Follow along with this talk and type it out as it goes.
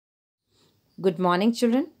Good morning,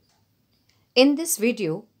 children. In this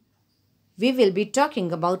video, we will be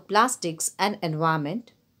talking about plastics and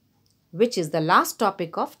environment, which is the last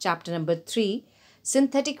topic of chapter number 3,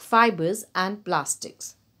 synthetic fibers and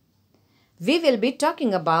plastics. We will be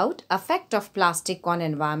talking about effect of plastic on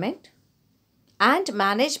environment and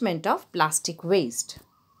management of plastic waste.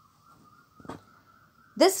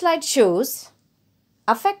 This slide shows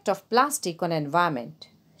effect of plastic on environment.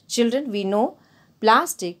 Children, we know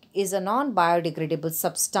plastic is a non-biodegradable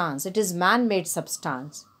substance. It is man-made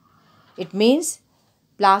substance. It means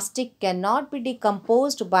plastic cannot be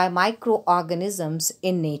decomposed by microorganisms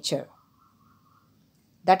in nature.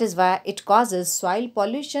 That is why it causes soil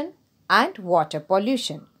pollution and water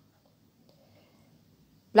pollution.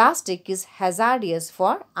 Plastic is hazardous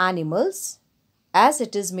for animals. As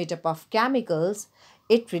it is made up of chemicals,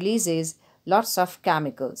 it releases lots of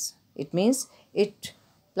chemicals. It means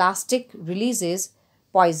plastic releases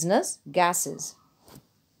poisonous gases.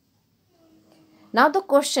 Now the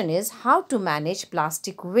question is how to manage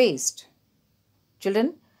plastic waste.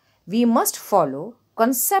 Children, we must follow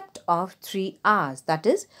concept of 3 R's, that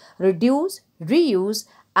is reduce, reuse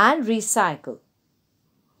and recycle.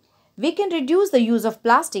 We can reduce the use of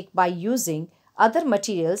plastic by using other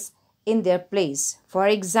materials in their place. For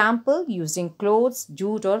example, using clothes,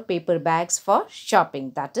 jute or paper bags for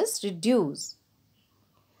shopping, that is reduce.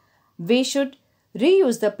 We should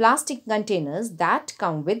reuse the plastic containers that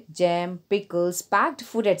come with jam, pickles, packed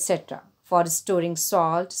food, etc. for storing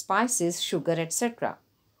salt, spices, sugar, etc.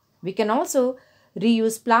 We can also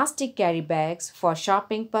reuse plastic carry bags for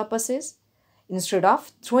shopping purposes instead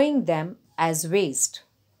of throwing them as waste.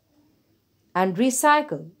 And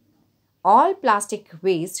recycle. All plastic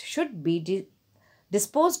waste should be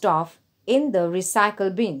disposed of in the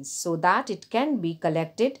recycle bins so that it can be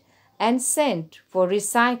collected and sent for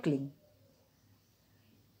recycling.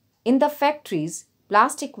 In the factories,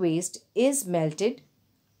 plastic waste is melted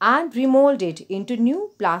and remolded into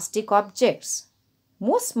new plastic objects.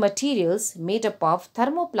 Most materials made up of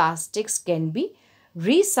thermoplastics can be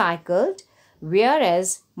recycled,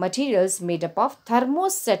 whereas materials made up of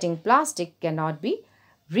thermosetting plastic cannot be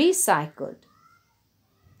recycled.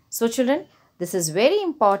 So children, this is very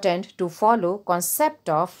important to follow concept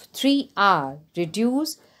of 3R,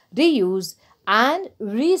 reduce, reuse and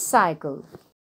recycle.